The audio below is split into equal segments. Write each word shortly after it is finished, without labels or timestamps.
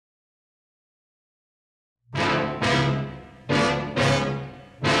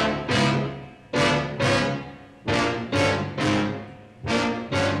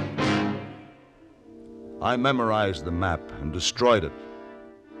I memorized the map and destroyed it.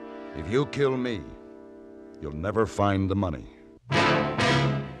 If you kill me, you'll never find the money.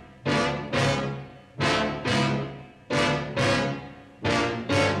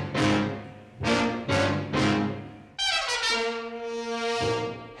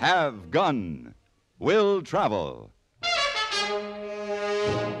 Have Gun, Will Travel.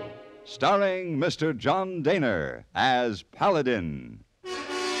 Starring Mr. John Dehner as Paladin.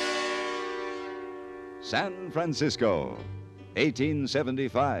 San Francisco,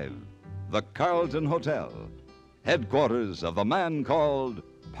 1875. The Carlton Hotel, headquarters of the man called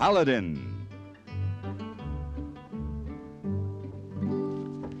Paladin.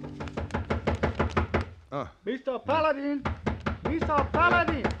 Mr. Paladin! Mr.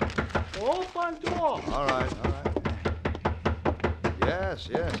 Paladin! Open door! All right. Yes.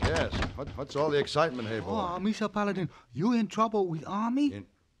 What's all the excitement, hey, boy? Oh, Mr. Paladin, you in trouble with Army? In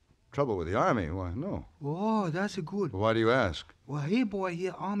trouble with the Army? Why, no. Oh, that's a good. Why do you ask? Well, hey, boy,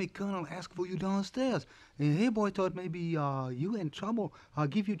 here, Army Colonel asked for you downstairs. And hey, boy, thought maybe you in trouble. I'll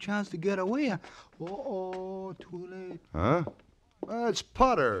give you a chance to get away. Oh, too late. Huh? It's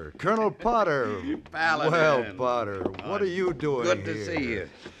Potter, Colonel Potter. Paladin. Well, Potter, what are you doing Good to here? see you.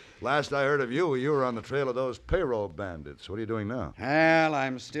 Last I heard of you were on the trail of those payroll bandits. What are you doing now? Well,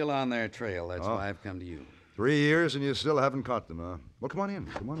 I'm still on their trail. That's why I've come to you. 3 years and you still haven't caught them, huh? Well, come on in.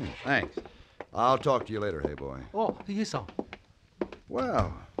 Thanks. I'll talk to you later, hey, boy. Oh, yes, sir.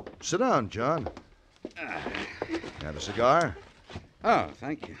 Well, sit down, John. Have a cigar? Oh,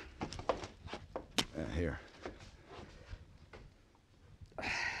 thank you. Here.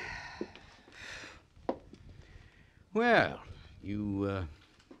 Well, you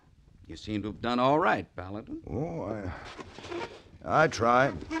seem to have done all right, Paladin. Oh, I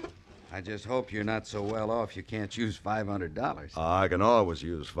try. I just hope you're not so well off you can't use $500. I can always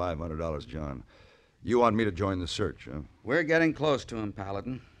use $500, John. You want me to join the search, huh? We're getting close to him,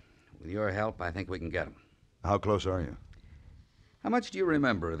 Paladin. With your help, I think we can get him. How close are you? How much do you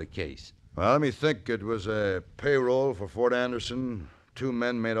remember of the case? Well, let me think. It was a payroll for Fort Anderson. 2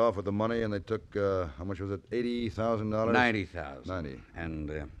 men made off with the money, and they took, how much was it, $80,000? $90,000. 90.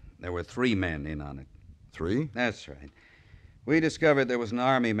 And there were 3 men in on it. 3? That's right. We discovered there was an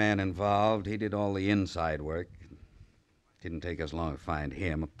Army man involved. He did all the inside work. Didn't take us long to find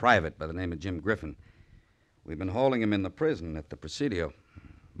him, a private by the name of Jim Griffin. We've been holding him in the prison at the Presidio.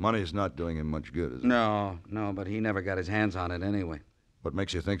 Money's not doing him much good, is it? No, but he never got his hands on it anyway. What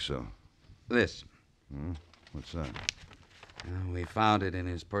makes you think so? This. What's that? We found it in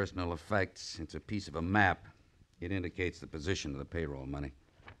his personal effects. It's a piece of a map. It indicates the position of the payroll money.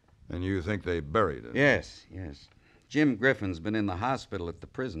 And you think they buried it? Yes. Jim Griffin's been in the hospital at the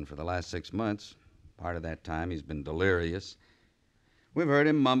prison for the last 6 months. Part of that time he's been delirious. We've heard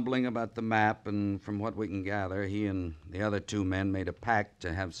him mumbling about the map, and from what we can gather, he and the other 2 men made a pact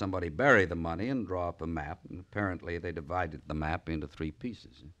to have somebody bury the money and draw up a map, and apparently they divided the map into 3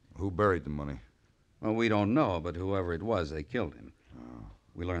 pieces. Who buried the money? Well, we don't know, but whoever it was, they killed him.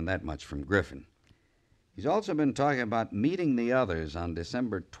 We learned that much from Griffin. He's also been talking about meeting the others on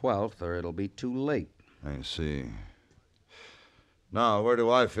December 12th, or it'll be too late. I see. Now, where do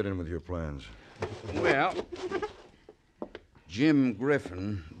I fit in with your plans? Well, Jim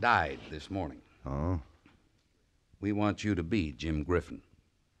Griffin died this morning. Oh? We want you to be Jim Griffin.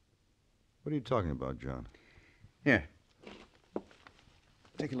 What are you talking about, John? Here.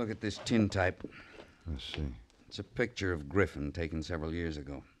 Take a look at this tintype. Let's see. It's a picture of Griffin taken several years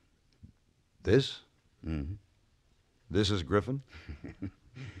ago. This? Mm-hmm. This is Griffin?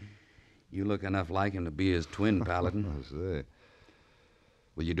 You look enough like him to be his twin, Paladin. I see.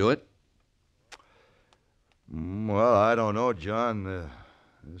 Will you do it? Well, I don't know, John.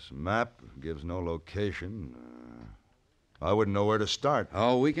 This map gives no location. I wouldn't know where to start.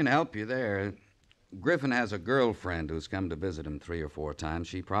 Oh, we can help you there. Griffin has a girlfriend who's come to visit him 3 or 4 times.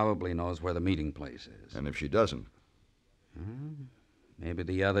 She probably knows where the meeting place is. And if she doesn't? Maybe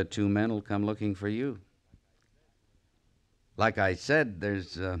the other 2 men will come looking for you. Like I said,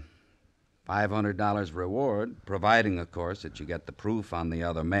 there's $500 reward, providing, of course, that you get the proof on the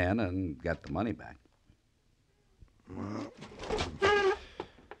other men and get the money back.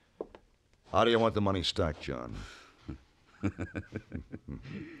 How do you want the money stacked, John?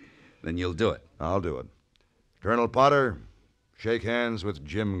 Then you'll do it. I'll do it. Colonel Potter, shake hands with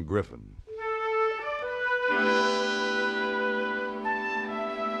Jim Griffin.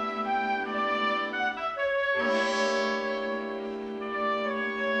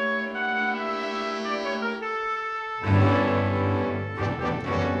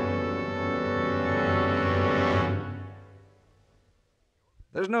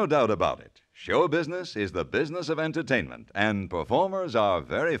 There's no doubt about it. Show business is the business of entertainment, and performers are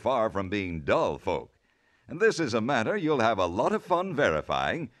very far from being dull folk. And this is a matter you'll have a lot of fun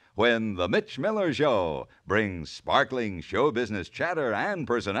verifying when The Mitch Miller Show brings sparkling show business chatter and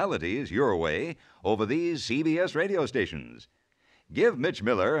personalities your way over these CBS radio stations. Give Mitch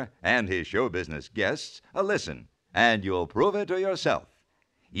Miller and his show business guests a listen, and you'll prove it to yourself.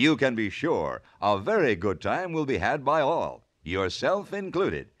 You can be sure a very good time will be had by all, yourself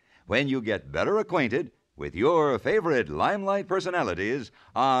included, when you get better acquainted with your favorite limelight personalities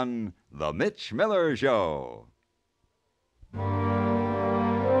on The Mitch Miller Show.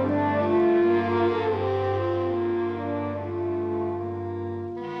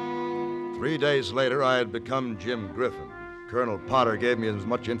 3 days later, I had become Jim Griffin. Colonel Potter gave me as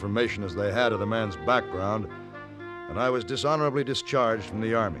much information as they had of the man's background, and I was dishonorably discharged from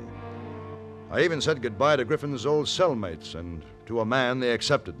the Army. I even said goodbye to Griffin's old cellmates, and to a man, they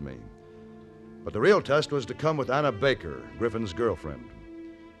accepted me. But the real test was to come with Anna Baker, Griffin's girlfriend.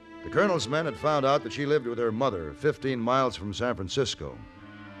 The colonel's men had found out that she lived with her mother 15 miles from San Francisco.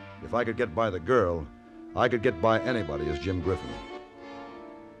 If I could get by the girl, I could get by anybody as Jim Griffin.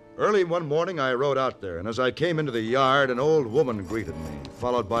 Early one morning, I rode out there, and as I came into the yard, an old woman greeted me,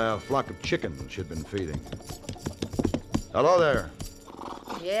 followed by a flock of chickens she'd been feeding. Hello there.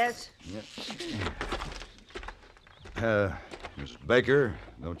 Yes? Mrs. Baker,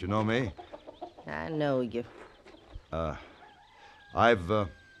 don't you know me? I know you. I've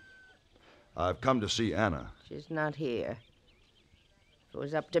come to see Anna. She's not here. If it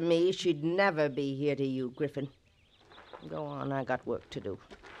was up to me, she'd never be here to you, Griffin. Go on, I got work to do.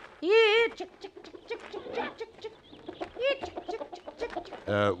 Yeah, chick, chick, chick, chick, chick, chick, chick, chick. Yeah, chick, chick, chick, chick,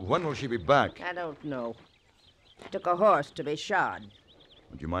 chick. When will she be back? I don't know. Took a horse to be shod.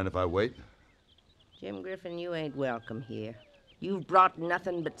 Would you mind if I wait? Jim Griffin, you ain't welcome here. You've brought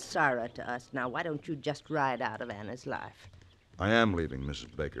nothing but sorrow to us. Now, why don't you just ride out of Anna's life? I am leaving,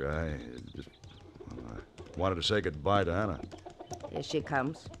 Mrs. Baker. I wanted to say goodbye to Anna. Here she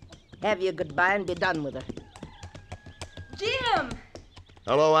comes. Have your goodbye and be done with her. Jim!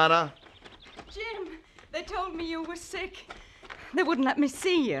 Hello, Anna. Jim, they told me you were sick. They wouldn't let me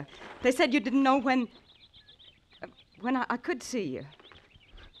see you. They said you didn't know when I could see you.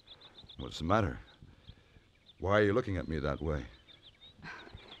 What's the matter? Why are you looking at me that way?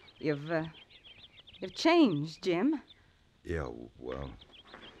 You've changed, Jim. Yeah, well,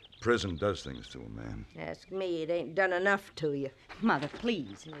 prison does things to a man. Ask me, it ain't done enough to you. Mother,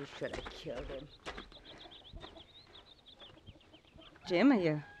 please. You should have killed him. Jim, are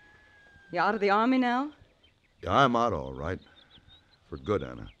you out of the Army now? Yeah, I'm out all right. For good,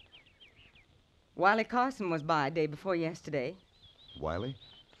 Anna. Wiley Carson was by day before yesterday. Wiley?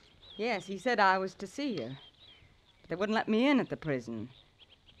 Yes, he said I was to see you. But they wouldn't let me in at the prison.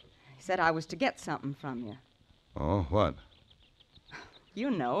 He said I was to get something from you. Oh, what? You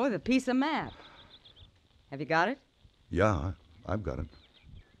know, the piece of map. Have you got it? Yeah, I've got it.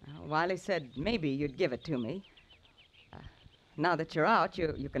 Wiley said maybe you'd give it to me. Now that you're out,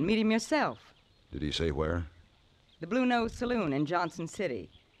 you can meet him yourself. Did he say where? The Blue Nose Saloon in Johnson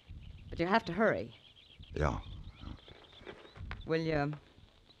City. But you have to hurry. Yeah. Will you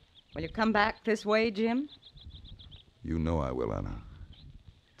come back this way, Jim? You know I will, Anna.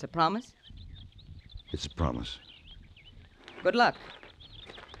 It's a promise? It's a promise. Good luck.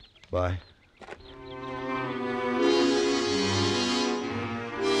 Bye.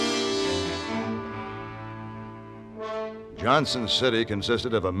 Johnson City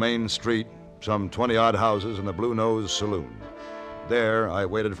consisted of a main street, some 20-odd houses, and the Blue Nose Saloon. There, I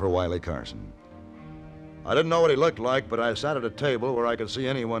waited for Wiley Carson. I didn't know what he looked like, but I sat at a table where I could see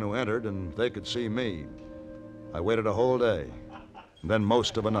anyone who entered, and they could see me. I waited a whole day, and then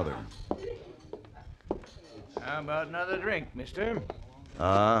most of another. How about another drink, mister?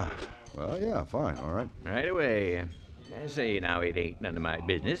 Well, yeah, fine, all right. Right away. I say now it ain't none of my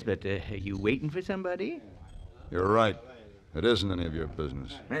business, but you waiting for somebody? You're right. It isn't any of your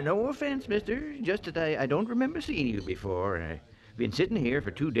business. No offense, mister. Just that I don't remember seeing you before. I've been sitting here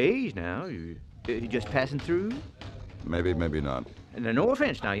for 2 days now. You just passing through? Maybe, maybe not. No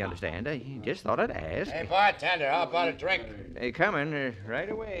offense now, you understand. I just thought I'd ask. Hey, bartender, how about a drink? Coming right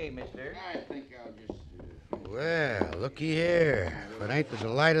away, mister. I think I'll just... Well, looky here. If it ain't the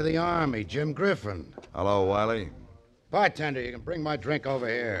delight of the Army, Jim Griffin. Hello, Wiley. Bartender, you can bring my drink over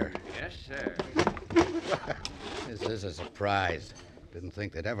here. Yes, sir. This is a surprise. Didn't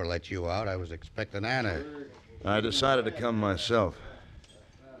think they'd ever let you out. I was expecting Anna. I decided to come myself.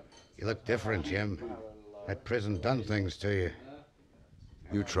 You look different, Jim. That prison done things to you.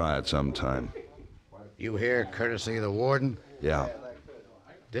 You try it sometime. You here courtesy of the warden? Yeah.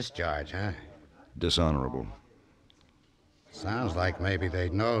 Discharge, huh? Dishonorable. Sounds like maybe they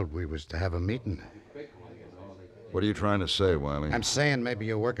knowed we was to have a meeting. What are you trying to say, Wiley? I'm saying maybe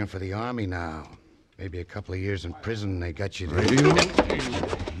you're working for the Army now. Maybe a couple of years in prison, they got you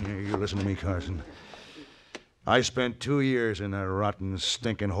You listen to me, Carson. I spent 2 years in that rotten,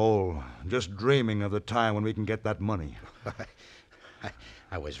 stinking hole, just dreaming of the time when we can get that money.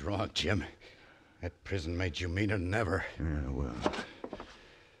 I was wrong, Jim. That prison made you meaner than ever. Yeah, well,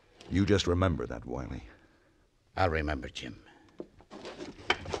 you just remember that, Wiley. I'll remember, Jim.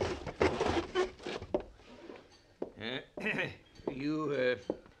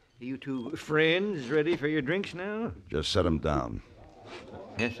 You two friends ready for your drinks now? Just set 'em down.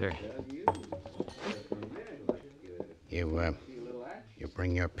 Yes, sir. You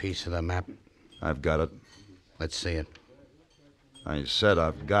bring your piece of the map? I've got it. Let's see it. I said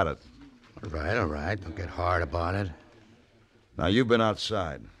I've got it. All right. Don't get hard about it. Now, you've been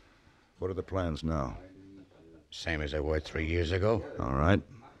outside. What are the plans now? Same as they were 3 years ago. All right.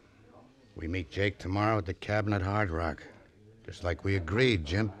 We meet Jake tomorrow at the cabin at Hard Rock. Just like we agreed,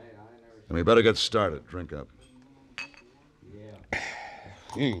 Jim. Then we better get started. Drink up.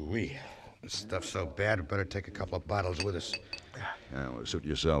 Ooh-wee. This stuff's so bad, we better take a couple of bottles with us. Yeah, well, suit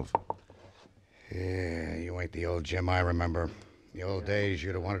yourself. Yeah, you ain't the old Jim I remember. The old days,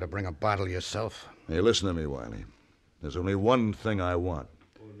 you'd have wanted to bring a bottle yourself. Hey, listen to me, Wiley. There's only one thing I want.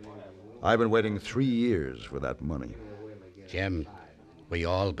 I've been waiting 3 years for that money. Jim, we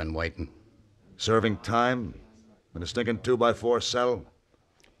all been waiting. Serving time in a stinking 2x4 cell.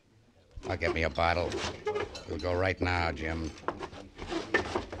 I'll get me a bottle. We'll go right now, Jim.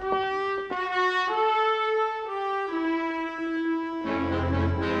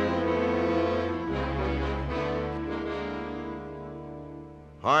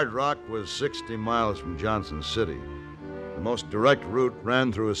 Hard Rock was 60 miles from Johnson City. The most direct route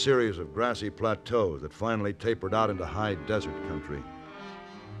ran through a series of grassy plateaus that finally tapered out into high desert country.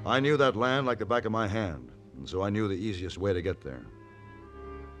 I knew that land like the back of my hand, and so I knew the easiest way to get there.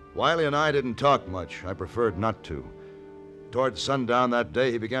 Wiley and I didn't talk much. I preferred not to. Toward sundown that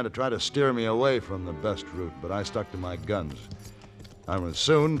day, he began to try to steer me away from the best route, but I stuck to my guns. I was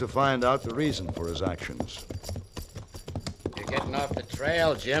soon to find out the reason for his actions. You're getting off the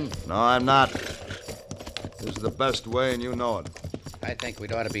trail, Jim. No, I'm not. This is the best way, and you know it. I think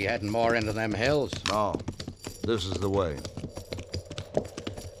we'd ought to be heading more into them hills. No, this is the way.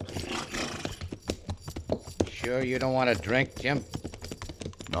 Sure you don't want a drink, Jim?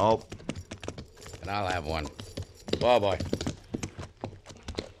 Nope. Then I'll have one. Whoa, boy.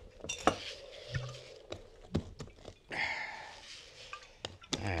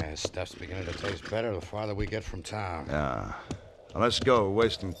 This stuff's beginning to taste better the farther we get from town. Yeah. Now, let's go. We're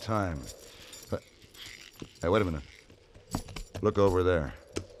wasting time. Hey, wait a minute. Look over there.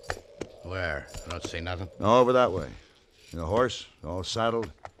 Where? I don't see nothing. No, over that way. The horse, all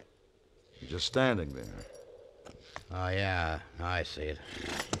saddled. He's just standing there. Oh, yeah. I see it.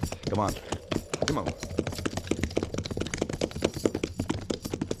 Come on. Come on.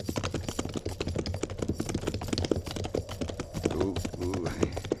 Ooh.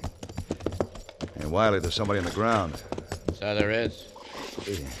 Hey, Wiley, there's somebody on the ground. So there is.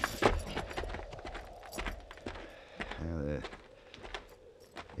 Yeah,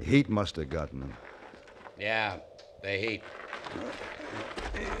 the heat must have gotten him. Yeah, the heat.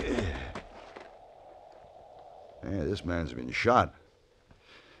 Yeah, this man's been shot.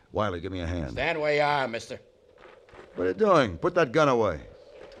 Wiley, give me a hand. Stand where you are, mister. What are you doing? Put that gun away.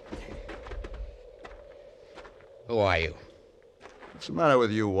 Who are you? What's the matter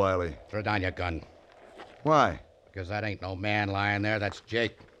with you, Wiley? Throw down your gun. Why? Because that ain't no man lying there. That's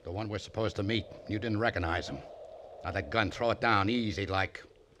Jake, the one we're supposed to meet. You didn't recognize him. Now, that gun, throw it down easy like.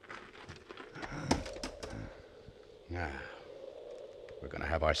 Now, we're going to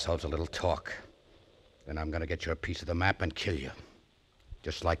have ourselves a little talk. Then I'm going to get you a piece of the map and kill you.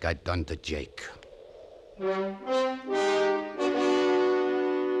 Just like I done to Jake.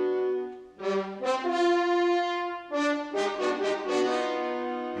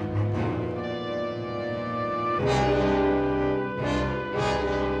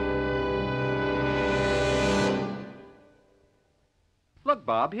 Look,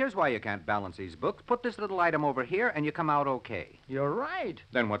 Bob, here's why you can't balance these books. Put this little item over here, and you come out okay. You're right.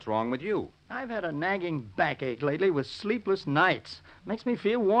 Then what's wrong with you? I've had a nagging backache lately with sleepless nights. Makes me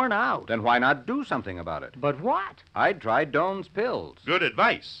feel worn out. Then why not do something about it? But what? I'd try Doan's pills. Good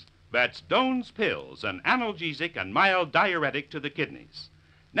advice. That's Doan's Pills, an analgesic and mild diuretic to the kidneys.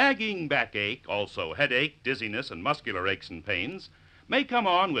 Nagging backache, also headache, dizziness, and muscular aches and pains may come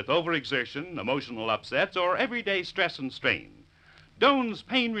on with overexertion, emotional upsets, or everyday stress and strain. Doan's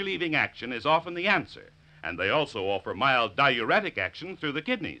pain-relieving action is often the answer, and they also offer mild diuretic action through the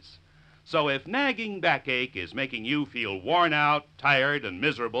kidneys. So if nagging backache is making you feel worn out, tired, and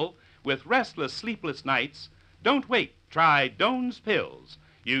miserable with restless, sleepless nights, don't wait. Try Doan's pills,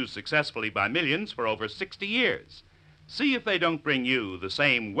 used successfully by millions for over 60 years. See if they don't bring you the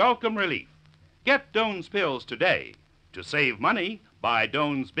same welcome relief. Get Doan's pills today. To save money, buy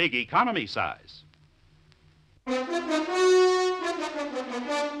Doan's big economy size.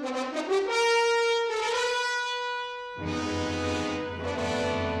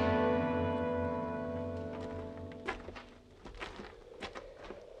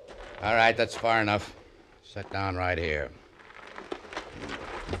 All right, that's far enough. Sit down right here.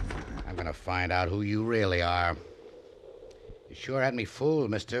 I'm going to find out who you really are. You sure had me fooled,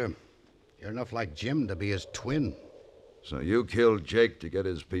 mister. You're enough like Jim to be his twin. So you killed Jake to get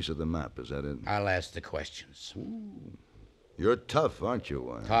his piece of the map, is that it? I'll ask the questions. Ooh. You're tough, aren't you,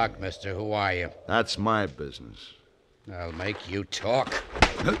 Wiley? Talk, mister. Who are you? That's my business. I'll make you talk.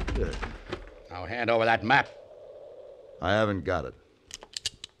 Now hand over that map. I haven't got it.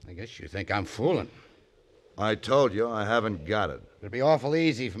 I guess you think I'm fooling. I told you I haven't got it. It'd be awful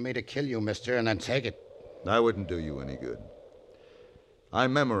easy for me to kill you, mister, and then take it. That wouldn't do you any good. I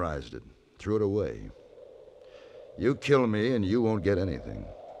memorized it, threw it away. You kill me and you won't get anything.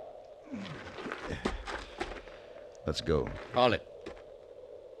 Let's go. Hold it.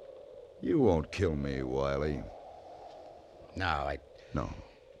 You won't kill me, Wiley. No, No,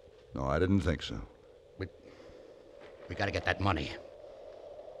 I didn't think so. We gotta get that money.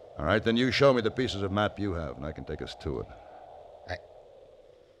 All right, then you show me the pieces of map you have, and I can take us to it. I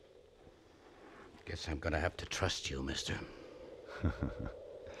guess I'm gonna have to trust you, mister.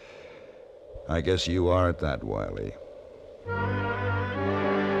 I guess you are at that, Wiley.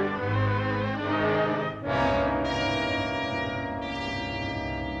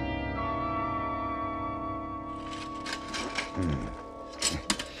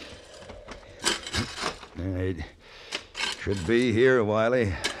 It should be here,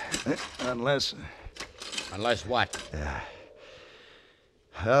 Wiley. Unless... Unless what?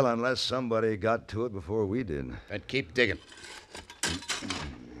 Well, unless somebody got to it before we did. Then keep digging.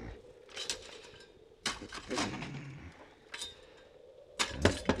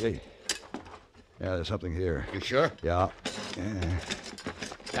 Hey. Yeah, there's something here. You sure? Yeah.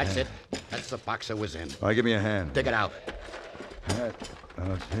 That's it. That's the box I was in. All right, give me a hand. Dig it out.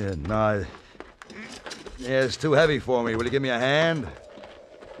 No, yeah, it's too heavy for me. Will you give me a hand?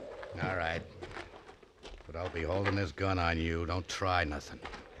 All right. But I'll be holding this gun on you. Don't try nothing.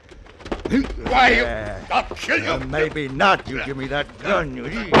 Why, you... I'll kill you. Maybe not. You give me that gun. You...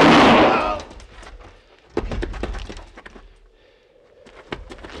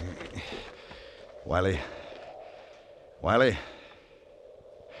 Wiley. Wiley.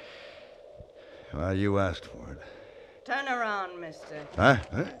 Well, you asked for it. Turn around, mister. Huh?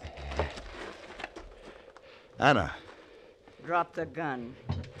 Anna. Drop the gun.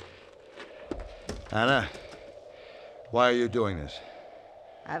 Anna, why are you doing this?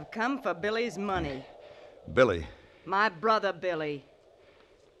 I've come for Billy's money. Billy. My brother Billy.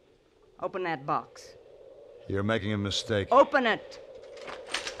 Open that box. You're making a mistake. Open it.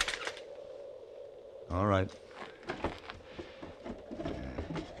 All right.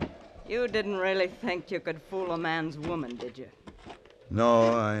 You didn't really think you could fool a man's woman, did you?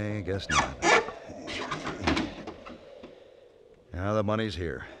 No, I guess not. Now the money's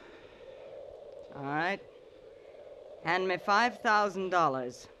here. All right. Hand me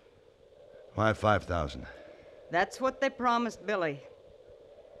 $5,000. Why 5,000? That's what they promised Billy.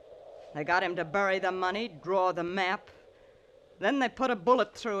 They got him to bury the money, draw the map. Then they put a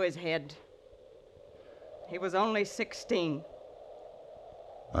bullet through his head. He was only 16.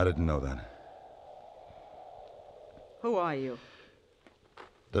 I didn't know that. Who are you?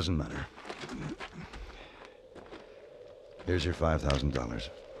 Doesn't matter. Here's your $5,000.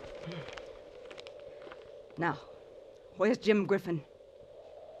 Now, where's Jim Griffin?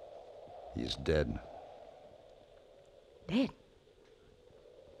 He's dead. Dead?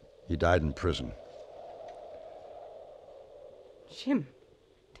 He died in prison. Jim?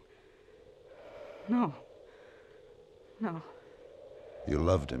 No. No. You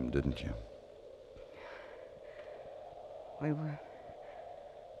loved him, didn't you? We were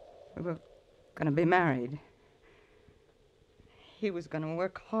going to be married. He was going to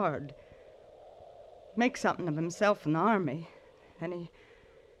work hard, make something of himself in the army. Then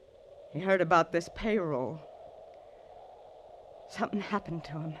he heard about this payroll. Something happened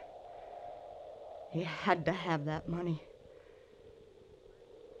to him. He had to have that money.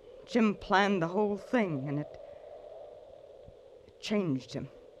 Jim planned the whole thing, and it changed him.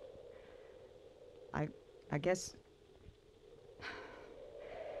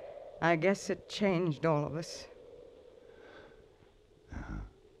 I guess it changed all of us.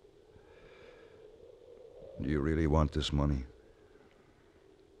 Do you really want this money?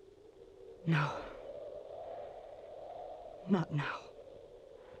 No. Not now.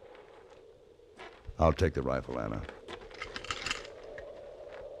 I'll take the rifle, Anna.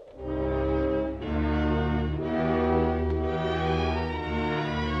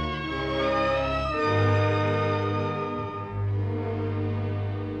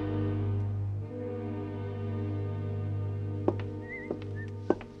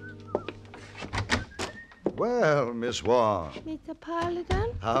 Well, Miss Wong. Mr.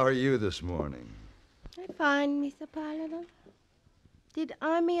 Paladin? How are you this morning? I'm fine, Mr. Paladin. Did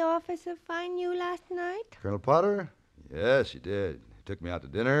Army officer find you last night? Colonel Potter? Yes, he did. He took me out to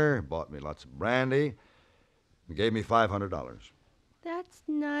dinner, bought me lots of brandy, and gave me $500. That's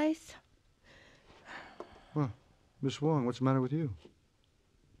nice. Well, Miss Wong, what's the matter with you?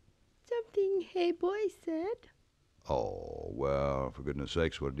 Something Hey Boy said. Oh, well, for goodness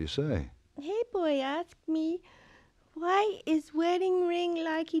sakes, what did he say? Hey Boy asked me, why is wedding ring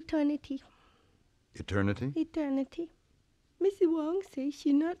like eternity? Eternity? Eternity. Missy Wong says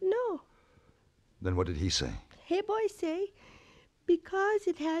she not know. Then what did he say? Hey Boy say, because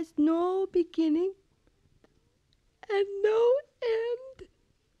it has no beginning and no end.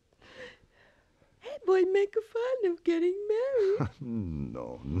 Hey Boy make a fun of getting married.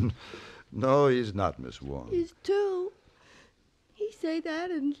 No, he's not, Miss Wong. He's true. He say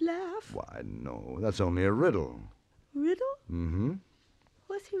that and laugh. Why, no, that's only a riddle. Riddle? Mm-hmm.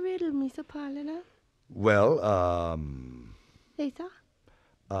 What's a riddle, Mr. Paladin? Well, Lisa?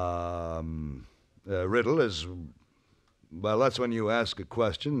 A riddle is, well, that's when you ask a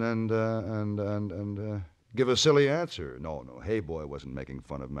question and give a silly answer. No, Hey Boy wasn't making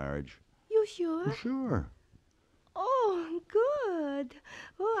fun of marriage. You sure? Sure. Oh, good.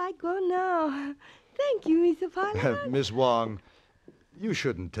 Oh, I go now. Thank you, Mr. Paladin. Miss Wong, you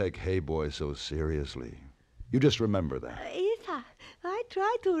shouldn't take Hey Boy so seriously. You just remember that. Isa, I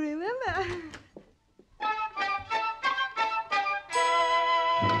try to remember.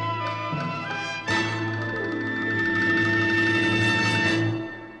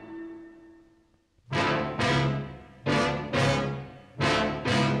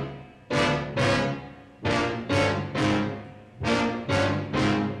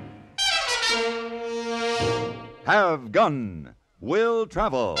 Have Gun, Will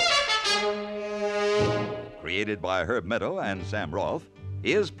Travel. Created by Herb Meadow and Sam Rolfe,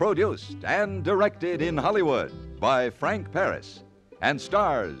 is produced and directed in Hollywood by Frank Paris and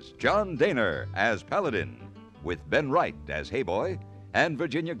stars John Dehner as Paladin, with Ben Wright as Hey Boy and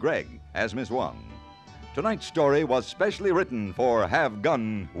Virginia Gregg as Miss Wong. Tonight's story was specially written for Have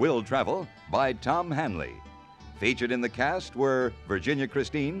Gun, Will Travel by Tom Hanley. Featured in the cast were Virginia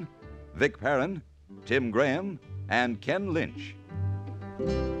Christine, Vic Perrin, Tim Graham, and Ken Lynch.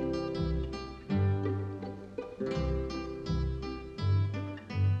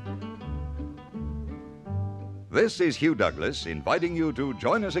 This is Hugh Douglas inviting you to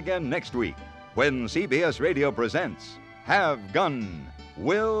join us again next week when CBS Radio presents Have Gun,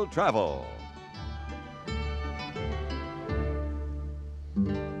 Will Travel.